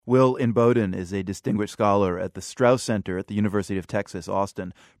Will Inboden is a distinguished scholar at the Strauss Center at the University of Texas,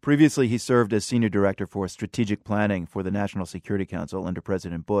 Austin. Previously, he served as senior director for strategic planning for the National Security Council under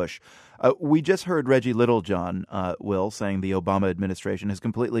President Bush. We just heard Reggie Littlejohn, Will, saying the Obama administration has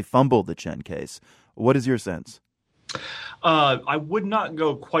completely fumbled the Chen case. What is your sense? I would not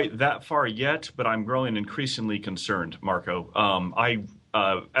go quite that far yet, but I'm growing increasingly concerned, Marco.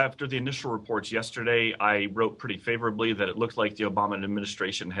 After the initial reports yesterday, I wrote pretty favorably that it looked like the Obama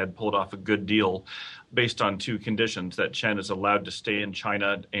administration had pulled off a good deal based on two conditions: that Chen is allowed to stay in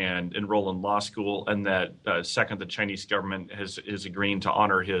China and enroll in law school, and that second, the Chinese government is agreeing to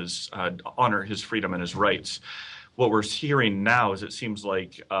honor his freedom and his rights. What we're hearing now is it seems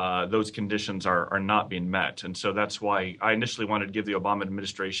like those conditions are not being met. And so that's why I initially wanted to give the Obama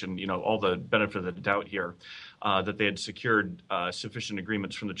administration, all the benefit of the doubt here, that they had secured sufficient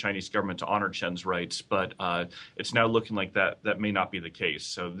agreements from the Chinese government to honor Chen's rights. But it's now looking like that may not be the case.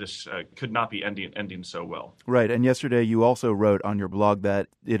 So this could not be ending so well. Right. And yesterday you also wrote on your blog that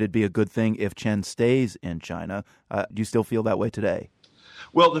it'd be a good thing if Chen stays in China. Do you still feel that way today?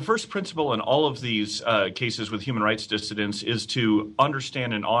 Well, the first principle in all of these cases with human rights dissidents is to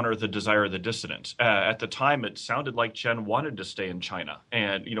understand and honor the desire of the dissident. At the time, it sounded like Chen wanted to stay in China,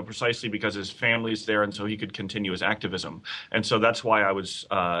 and precisely because his family's there, and so he could continue his activism. And so that's why I was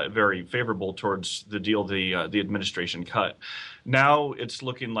very favorable towards the deal the administration cut. Now it's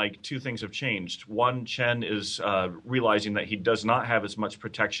looking like two things have changed. One, Chen is realizing that he does not have as much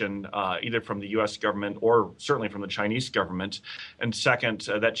protection either from the U.S. government or certainly from the Chinese government. And second,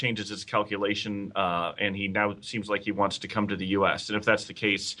 that changes his calculation, and he now seems like he wants to come to the U.S. And if that's the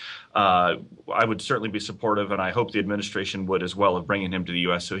case, I would certainly be supportive, and I hope the administration would as well, of bringing him to the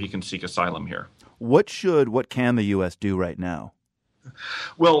U.S. so he can seek asylum here. What can the U.S. do right now?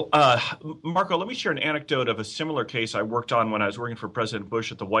 Well, Marco, let me share an anecdote of a similar case I worked on when I was working for President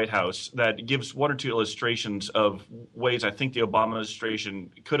Bush at the White House that gives one or two illustrations of ways I think the Obama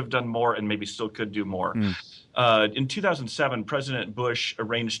administration could have done more and maybe still could do more. In 2007, President Bush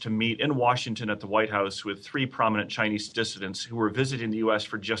arranged to meet in Washington at the White House with three prominent Chinese dissidents who were visiting the U.S.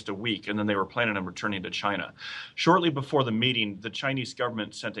 for just a week, and then they were planning on returning to China. Shortly before the meeting, the Chinese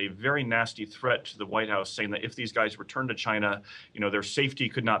government sent a very nasty threat to the White House, saying that if these guys returned to China, their safety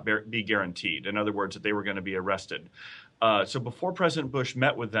could not be guaranteed. In other words, that they were going to be arrested. So before President Bush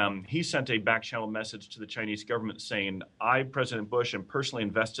met with them, he sent a back-channel message to the Chinese government saying, I, President Bush, am personally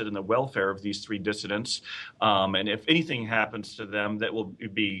invested in the welfare of these three dissidents, and if anything happens to them, that will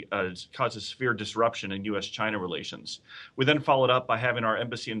cause a severe disruption in U.S.-China relations. We then followed up by having our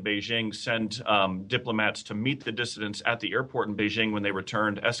embassy in Beijing send diplomats to meet the dissidents at the airport in Beijing when they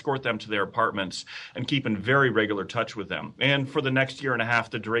returned, escort them to their apartments, and keep in very regular touch with them. And for the next year and a half,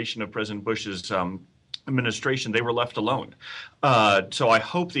 the duration of President Bush's administration, they were left alone. So I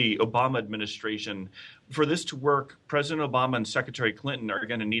hope the Obama administration, for this to work, President Obama and Secretary Clinton are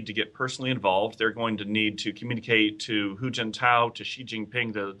going to need to get personally involved. They're going to need to communicate to Hu Jintao, to Xi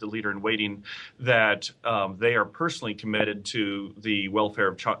Jinping, the leader in waiting, that they are personally committed to the welfare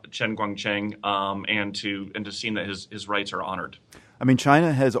of Chen Guangcheng and to seeing that his rights are honored. I mean,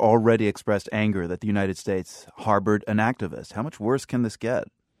 China has already expressed anger that the United States harbored an activist. How much worse can this get?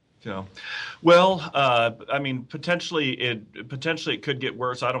 Potentially it could get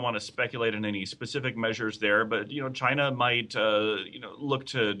worse. I don't want to speculate on any specific measures there, but China might look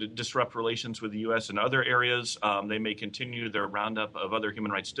to disrupt relations with the U.S. in other areas. They may continue their roundup of other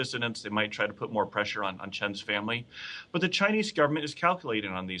human rights dissidents. They might try to put more pressure on Chen's family. But the Chinese government is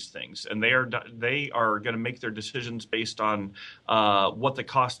calculating on these things, and they are going to make their decisions based on what the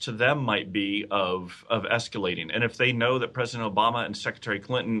cost to them might be of escalating. And if they know that President Obama and Secretary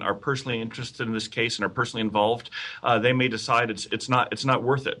Clinton are personally interested in this case and are personally involved, they may decide it's not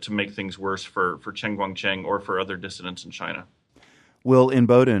worth it to make things worse for Chen Guangcheng or for other dissidents in China. Will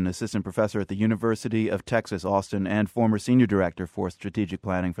Inboden, assistant professor at the University of Texas, Austin, and former senior director for strategic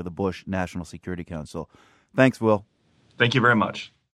planning for the Bush National Security Council. Thanks, Will. Thank you very much.